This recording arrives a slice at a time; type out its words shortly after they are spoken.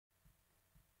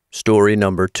Story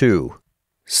number 2.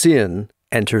 Sin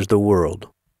enters the world.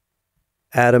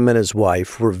 Adam and his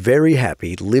wife were very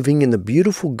happy living in the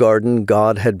beautiful garden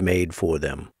God had made for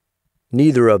them.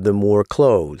 Neither of them wore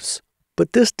clothes,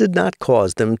 but this did not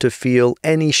cause them to feel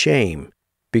any shame,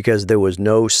 because there was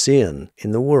no sin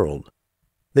in the world.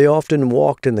 They often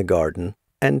walked in the garden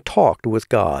and talked with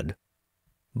God.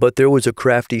 But there was a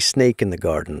crafty snake in the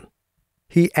garden.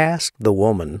 He asked the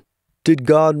woman, "Did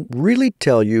God really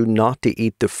tell you not to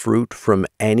eat the fruit from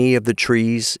any of the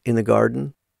trees in the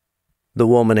garden?" The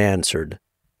woman answered,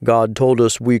 "God told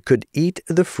us we could eat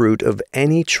the fruit of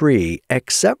any tree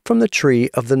except from the tree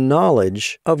of the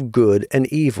knowledge of good and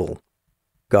evil.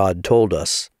 God told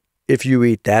us, if you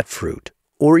eat that fruit,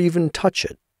 or even touch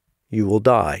it, you will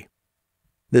die."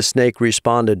 The snake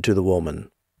responded to the woman,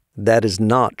 "That is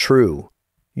not true.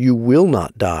 You will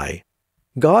not die.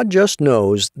 God just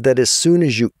knows that as soon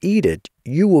as you eat it,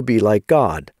 you will be like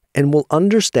God and will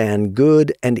understand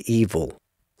good and evil,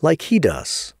 like He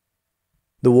does."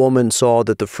 The woman saw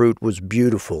that the fruit was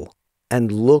beautiful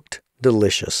and looked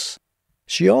delicious.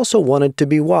 She also wanted to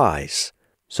be wise,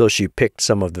 so she picked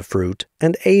some of the fruit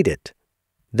and ate it.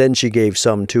 Then she gave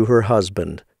some to her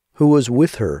husband, who was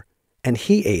with her, and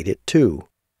he ate it too.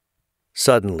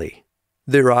 Suddenly,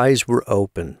 their eyes were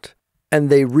opened, and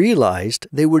they realized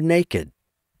they were naked.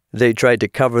 They tried to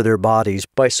cover their bodies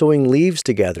by sewing leaves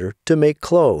together to make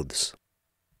clothes.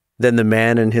 Then the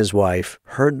man and his wife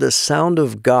heard the sound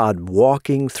of God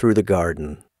walking through the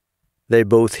garden. They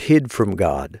both hid from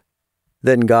God.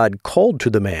 Then God called to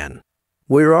the man,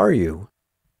 "Where are you?"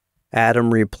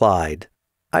 Adam replied,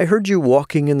 "I heard you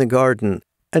walking in the garden,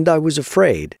 and I was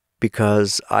afraid,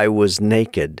 because I was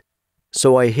naked,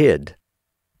 so I hid."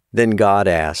 Then God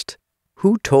asked,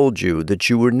 "Who told you that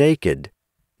you were naked?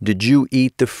 Did you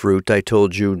eat the fruit I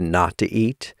told you not to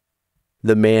eat?"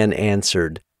 The man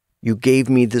answered, "You gave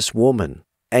me this woman,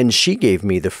 and she gave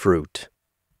me the fruit."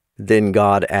 Then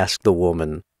God asked the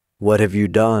woman, "What have you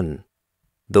done?"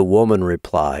 The woman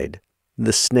replied,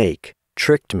 "The snake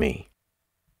tricked me."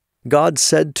 God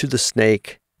said to the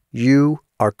snake, "You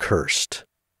are cursed.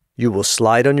 You will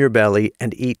slide on your belly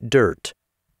and eat dirt.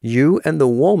 You and the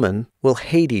woman will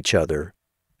hate each other,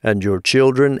 and your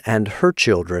children and her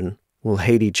children will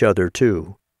hate each other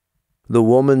too. The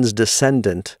woman's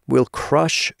descendant will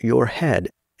crush your head,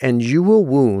 and you will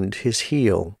wound his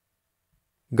heel."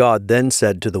 God then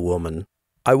said to the woman,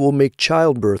 "I will make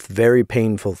childbirth very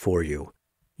painful for you.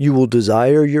 You will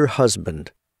desire your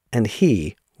husband, and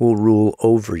he will rule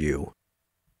over you."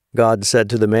 God said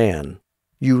to the man,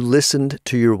 "You listened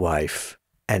to your wife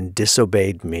and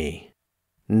disobeyed me.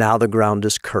 Now the ground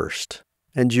is cursed,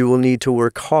 and you will need to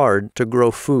work hard to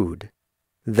grow food.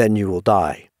 Then you will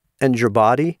die, and your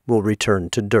body will return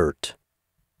to dirt."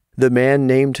 The man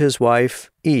named his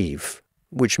wife Eve,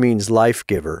 which means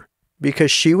life-giver, because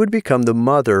she would become the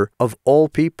mother of all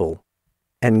people.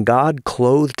 And God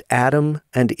clothed Adam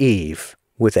and Eve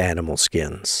with animal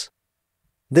skins.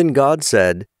 Then God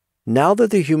said, "Now that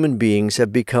the human beings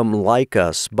have become like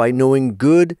us by knowing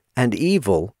good and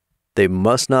evil, they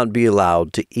must not be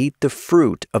allowed to eat the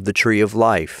fruit of the tree of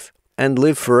life and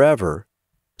live forever."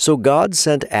 So God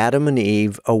sent Adam and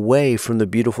Eve away from the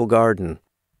beautiful garden.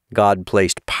 God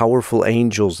placed powerful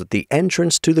angels at the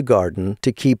entrance to the garden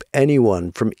to keep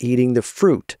anyone from eating the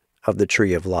fruit of the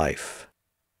tree of life.